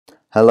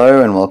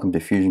Hello and welcome to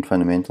Fusion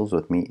Fundamentals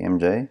with me,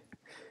 MJ.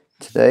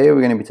 Today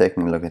we're going to be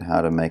taking a look at how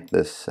to make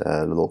this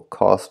little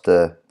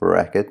caster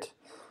bracket.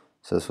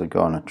 So this would go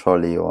on a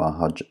trolley or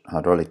a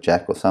hydraulic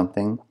jack or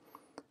something,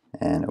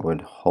 and it would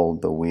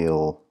hold the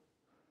wheel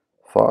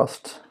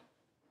fast.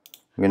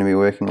 We're going to be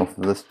working off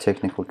of this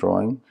technical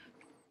drawing.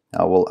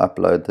 I will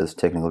upload this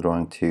technical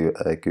drawing to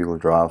a Google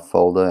Drive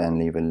folder and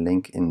leave a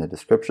link in the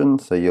description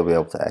so you'll be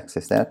able to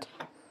access that.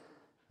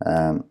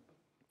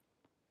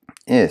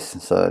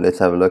 Yes, so let's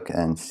have a look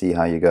and see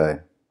how you go.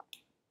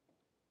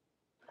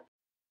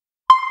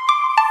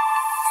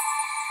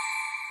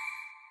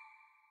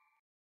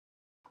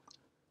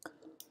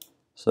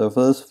 So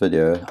for this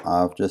video,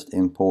 I've just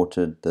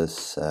imported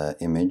this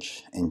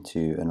image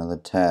into another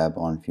tab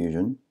on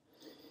Fusion.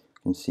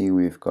 You can see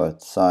we've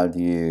got side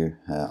view,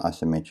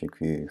 isometric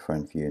view,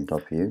 front view, and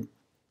top view.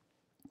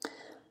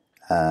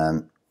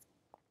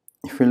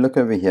 If we look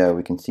over here,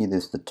 we can see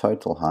there's the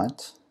total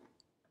height,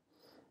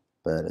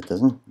 but it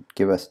doesn't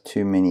give us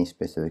too many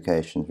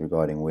specifications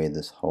regarding where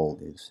this hole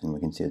is, and we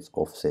can see it's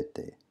offset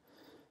there.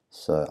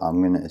 So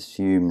I'm going to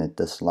assume that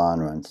this line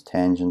runs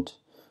tangent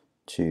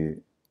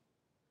to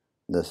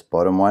this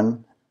bottom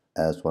one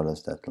as well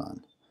as that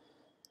line.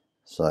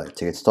 So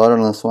to get started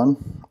on this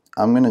one,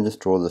 I'm going to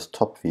just draw this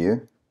top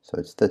view. So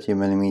it's 30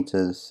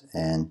 millimeters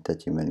and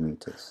 30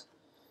 millimeters.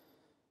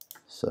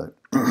 So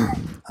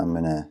I'm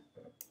going to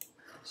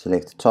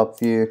select the top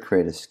view,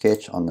 create a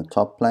sketch on the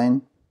top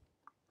plane,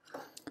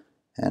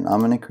 and I'm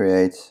going to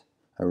create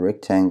a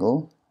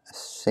rectangle, a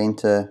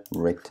center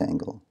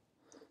rectangle.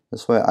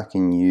 This way I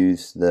can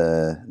use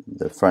the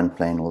front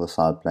plane or the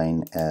side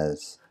plane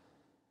as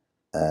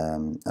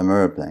a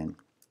mirror plane.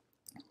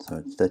 So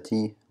it's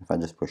 30. If I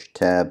just push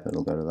tab,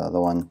 it'll go to the other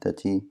one,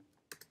 30.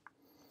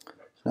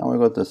 So now we've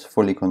got this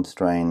fully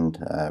constrained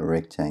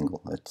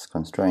rectangle. It's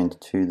constrained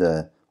to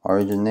the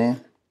origin there.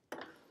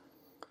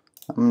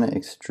 I'm going to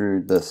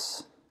extrude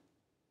this.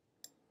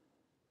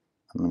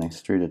 I'm going to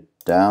extrude it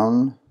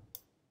down.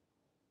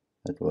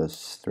 It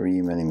was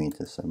 3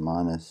 millimeters, so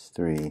minus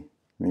 3. Let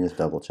me just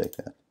double check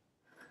that.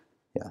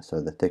 Yeah,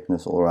 so the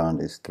thickness all around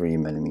is 3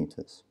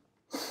 millimeters.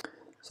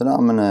 So now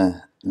I'm going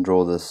to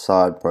draw this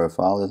side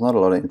profile. There's not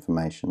a lot of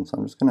information, so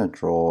I'm just going to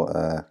draw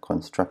a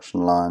construction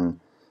line,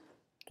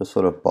 just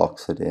sort of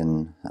box it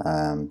in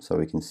so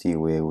we can see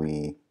where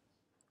we're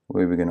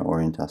going to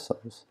orient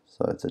ourselves.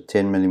 So it's a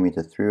 10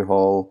 millimeter through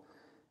hole,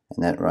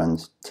 and that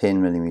runs 10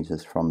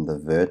 millimeters from the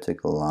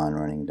vertical line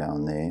running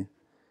down there,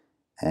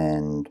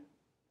 and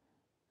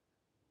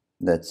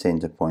that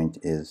center point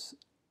is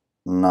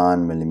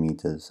 9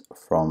 millimeters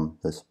from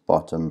this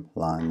bottom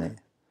line there.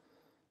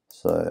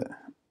 So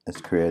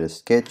let's create a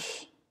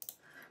sketch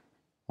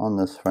on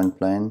this front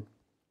plane.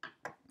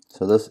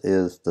 So this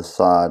is the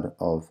side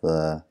of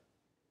the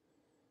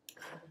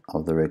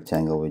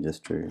rectangle we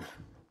just drew.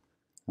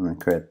 I'm going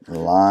to create a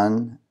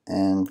line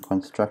and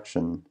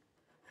construction.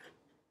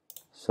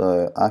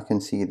 So I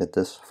can see that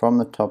this from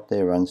the top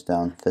there runs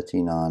down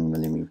 39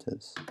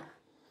 millimeters.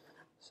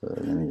 So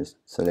let me just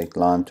select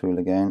line tool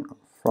again.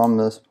 From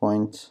this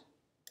point,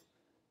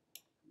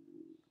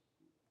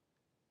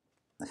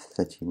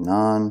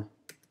 39.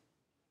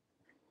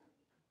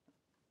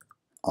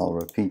 I'll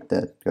repeat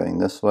that going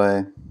this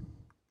way.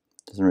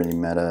 Doesn't really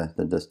matter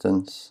the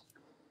distance.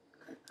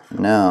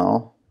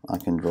 Now I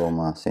can draw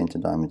my center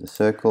diameter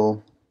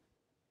circle.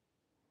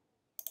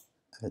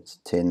 It's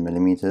 10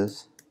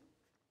 millimeters.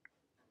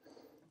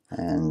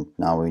 And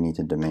now we need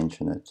to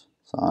dimension it.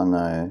 So I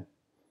know,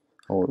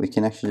 or we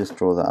can actually just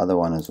draw the other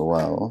one as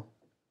well.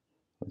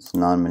 It's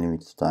 9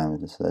 millimeters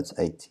diameter, so that's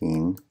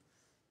 18.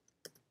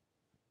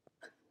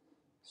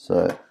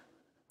 So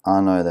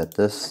I know that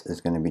this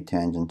is going to be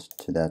tangent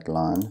to that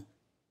line,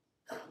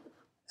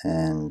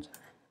 and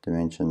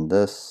dimension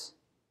this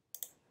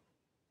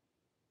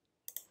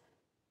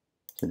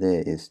to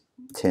there is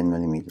 10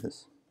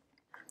 millimeters.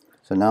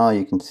 So now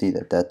you can see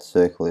that that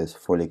circle is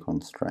fully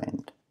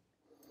constrained.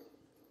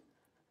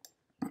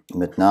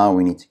 But now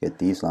we need to get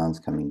these lines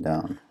coming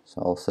down.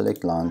 So I'll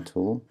select line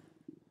tool,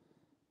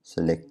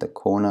 select the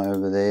corner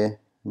over there,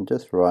 and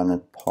just run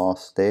it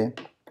past there.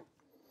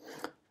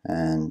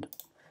 And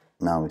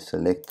now we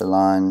select the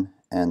line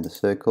and the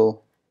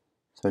circle,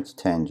 so it's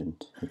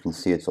tangent. You can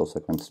see it's also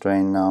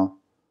constrained now.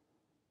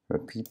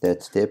 Repeat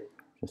that step,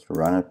 just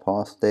run it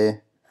past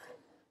there,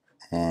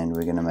 and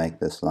we're going to make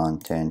this line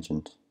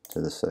tangent to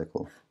the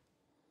circle.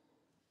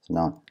 So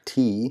now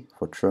T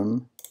for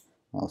trim,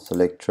 I'll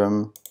select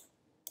trim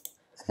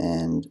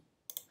and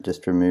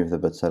just remove the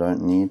bits I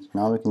don't need.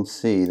 Now we can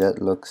see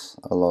that looks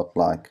a lot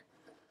like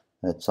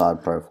that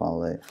side profile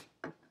there.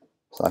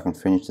 So I can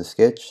finish the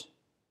sketch.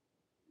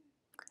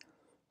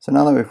 So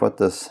now that we've got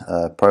this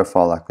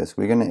profile like this,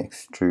 we're going to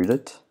extrude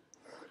it.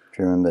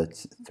 Remember,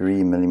 it's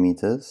 3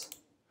 millimeters.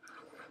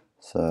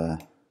 So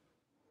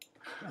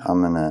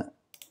I'm going to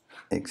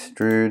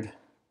extrude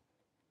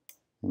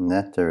in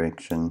that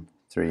direction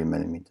 3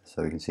 millimeters.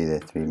 So we can see there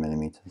 3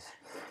 millimeters.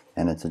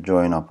 And it's a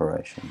join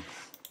operation.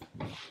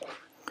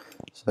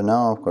 So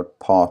now I've got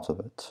part of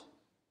it.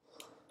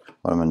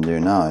 What I'm going to do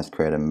now is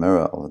create a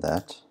mirror of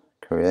that.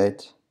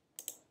 Create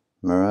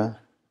mirror.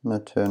 I'm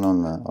going to turn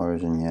on the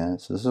origin here.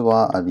 So this is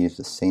why I'd use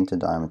the center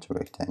diameter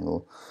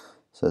rectangle.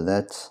 So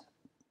that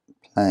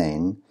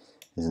plane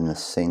is in the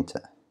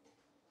center.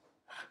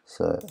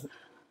 So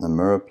the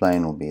mirror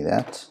plane will be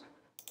that.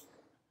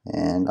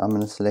 And I'm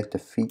going to select a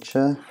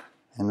feature,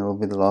 and it will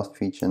be the last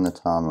feature in the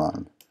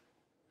timeline.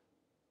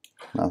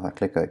 Now if I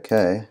click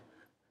OK,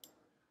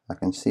 I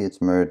can see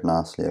it's mirrored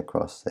nicely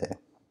across there.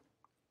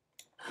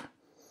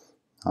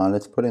 Now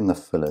let's put in the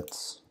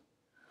fillets.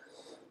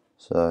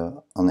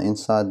 So on the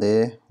inside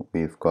there,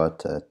 we've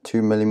got a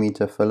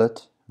 2mm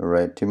fillet, a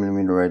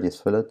 2mm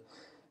radius fillet,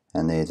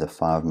 and there's a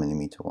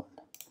 5mm one.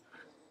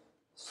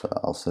 So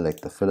I'll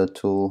select the fillet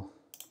tool,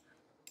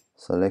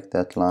 select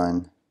that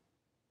line,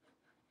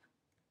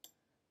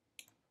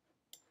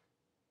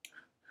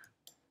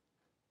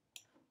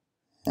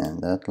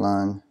 and that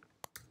line,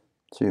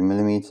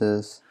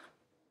 2mm,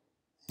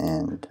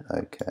 and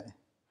OK.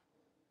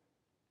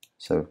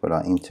 So we've got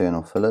our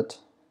internal fillet.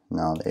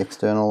 Now the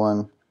external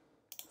one,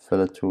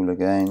 fillet tool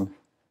again,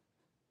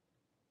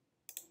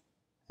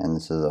 and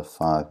this is a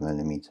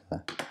 5mm.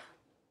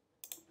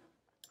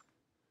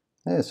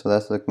 Yeah, so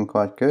that's looking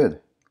quite good.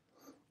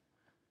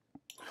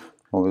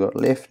 What we've got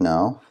left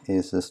now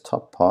is this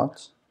top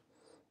part,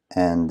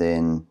 and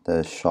then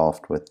the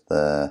shaft with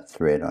the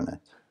thread on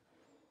it.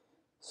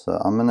 So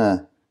I'm going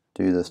to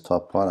do this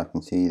top part. I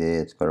can see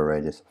there it's got a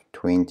radius of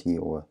 20,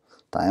 or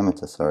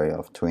diameter, sorry,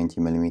 of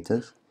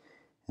 20mm,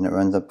 and it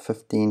runs up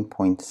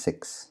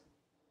 15.6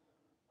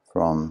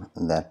 from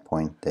that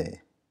point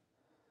there.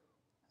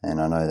 And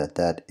I know that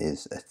that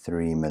is a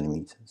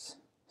 3mm.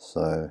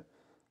 So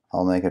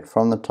I'll make it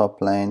from the top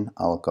plane,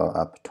 I'll go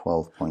up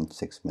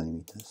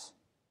 12.6mm.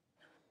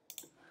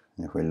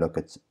 And if we look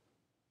at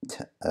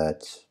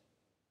it's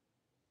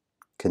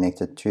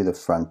connected to the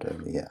front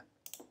over here.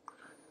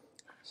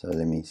 So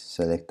let me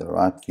select the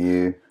right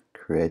view,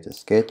 create a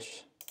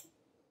sketch.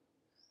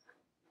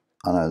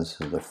 I know this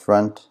is the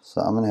front,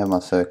 so I'm going to have my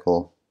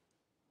circle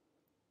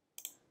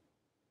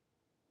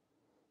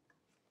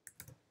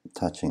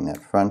touching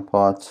that front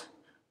part.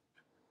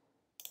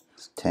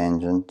 It's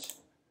tangent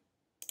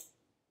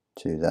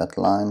to that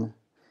line,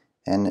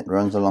 and it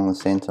runs along the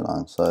center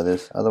line. So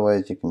there's other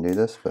ways you can do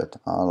this, but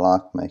I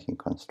like making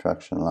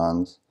construction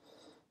lines.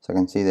 So I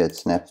can see that it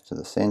snaps to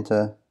the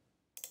center,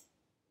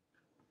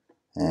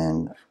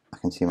 and I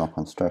can see my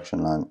construction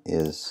line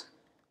is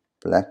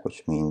black,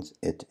 which means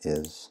it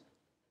is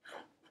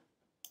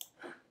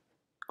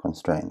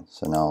constrained.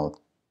 So now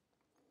I'll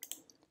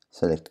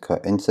select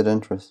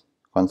coincident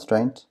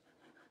constraint.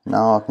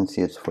 Now I can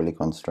see it's fully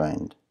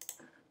constrained.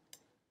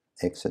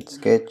 Exit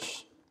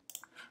sketch,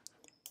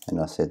 and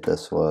I said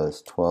this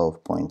was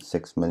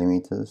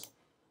 12.6mm.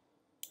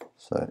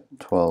 So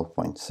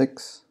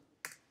 12.6.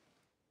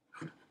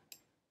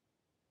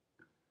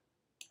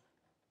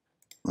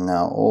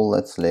 Now all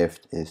that's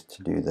left is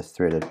to do the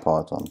threaded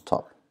part on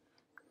top.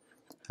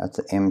 That's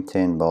an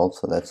M10 bolt,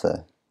 so that's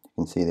a, you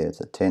can see there it's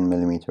a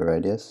 10mm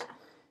radius,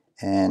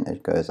 and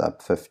it goes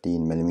up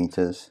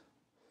 15mm,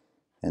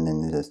 and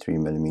then there's a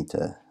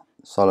 3mm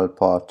solid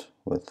part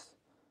with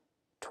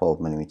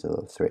 12mm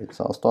of thread.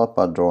 So I'll start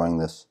by drawing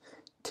this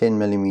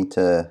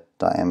 10mm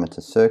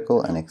diameter circle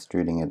and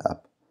extruding it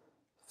up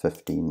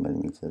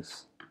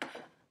 15mm.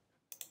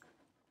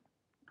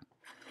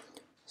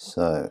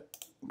 So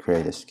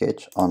create a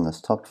sketch on this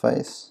top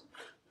face.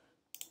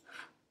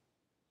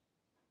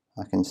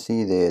 I can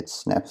see there it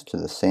snaps to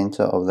the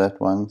center of that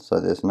one, so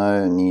there's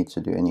no need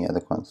to do any other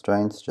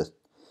constraints, just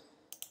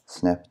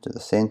snap to the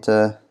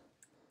center,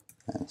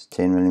 and it's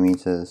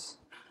 10mm.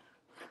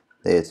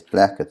 There it's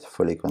black, it's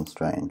fully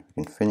constrained.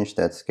 We can finish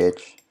that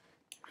sketch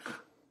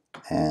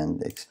and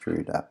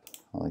extrude up.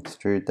 I'll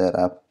extrude that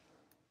up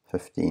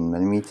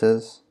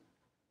 15mm.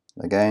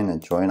 Again, a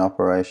join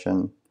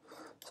operation.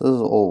 So this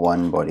is all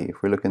one body.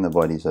 If we look in the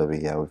bodies over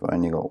here, we've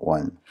only got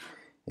one.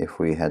 If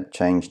we had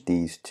changed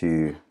these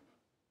to,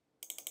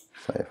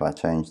 so if I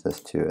change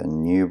this to a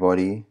new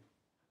body,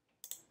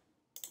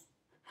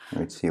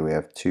 we'd see we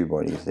have two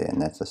bodies there,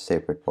 and that's a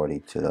separate body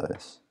to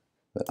those.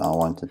 But I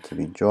want it to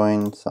be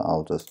joined, so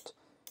I'll just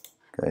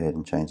go ahead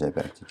and change that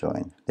back to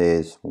join.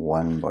 There's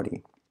one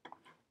body.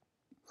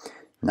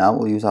 Now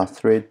we'll use our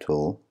thread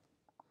tool,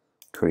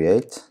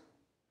 create,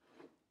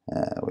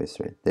 where's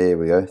thread? There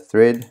we go,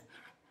 thread.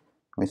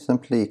 We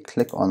simply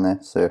click on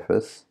that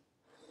surface.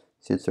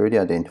 See, it's already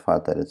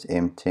identified that it's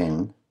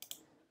M10.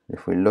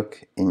 If we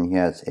look in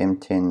here, it's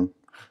M10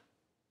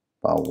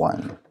 by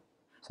 1.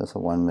 So that's a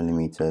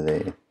 1mm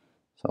there.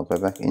 So I'll go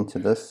back into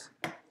this,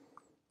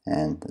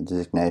 and the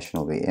designation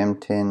will be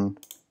M10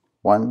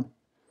 1,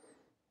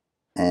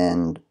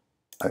 and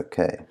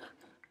OK.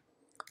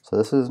 So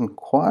this isn't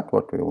quite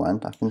what we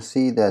want. I can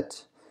see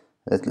that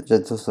it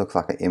just looks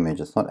like an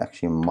image. It's not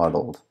actually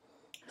modeled.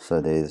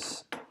 So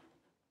there's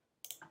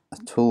a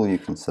tool you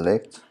can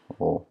select,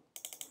 or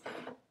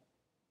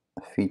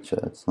a feature.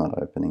 It's not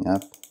opening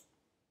up.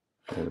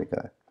 There we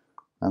go.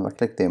 Now if I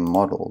click there,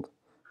 modeled,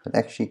 it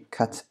actually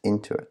cuts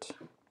into it.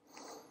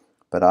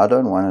 but I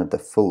don't want it the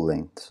full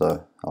length,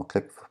 so I'll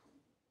click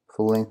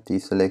full length,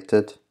 deselect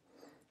it,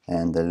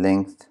 and the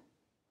length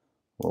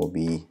will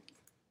be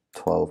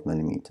 12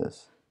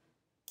 millimeters.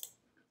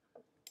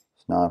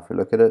 So now if we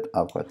look at it,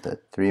 I've got the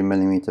 3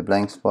 millimeter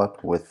blank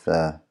spot with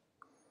the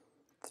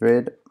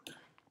thread,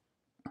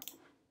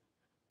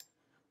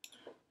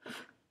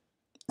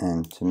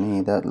 and to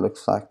me that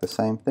looks like the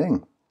same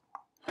thing.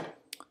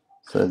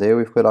 So there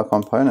we've got our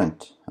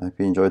component. I hope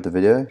you enjoyed the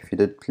video. If you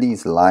did,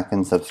 please like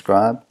and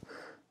subscribe.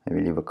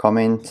 Maybe leave a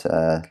comment.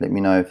 Let me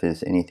know if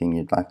there's anything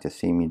you'd like to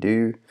see me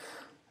do.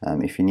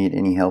 If you need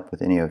any help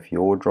with any of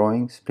your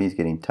drawings, please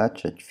get in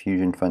touch at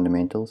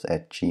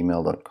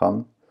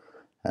fusionfundamentals@gmail.com.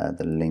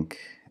 The link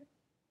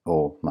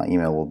or my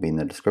email will be in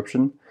the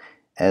description,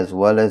 as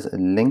well as a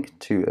link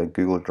to a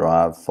Google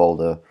Drive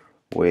folder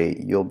where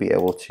you'll be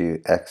able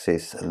to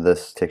access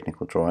this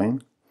technical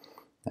drawing.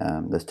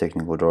 This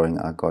technical drawing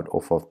I got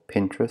off of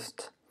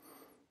Pinterest.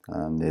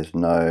 There's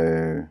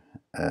no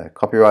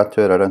copyright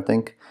to it, I don't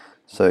think,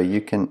 so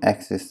you can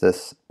access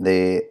this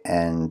there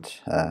and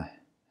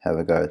have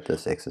a go at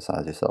this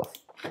exercise yourself.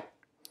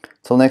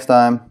 Till next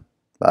time,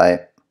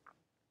 bye.